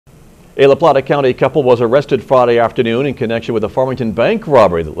A La Plata County couple was arrested Friday afternoon in connection with a Farmington bank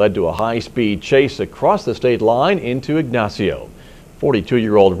robbery that led to a high-speed chase across the state line into Ignacio.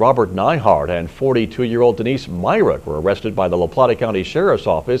 42-year-old Robert Nyhart and 42-year-old Denise Myrick were arrested by the La Plata County Sheriff's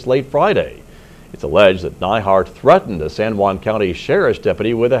Office late Friday. It's alleged that Nyhart threatened a San Juan County Sheriff's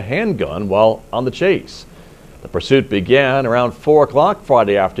deputy with a handgun while on the chase. The pursuit began around 4 o'clock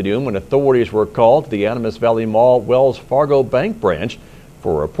Friday afternoon when authorities were called to the Animas Valley Mall Wells Fargo bank branch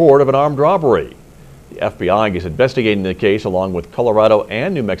for a report of an armed robbery. The FBI is investigating the case along with Colorado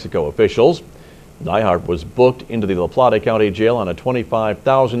and New Mexico officials. Nyhart was booked into the La Plata County Jail on a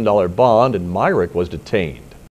 $25,000 bond and Myrick was detained.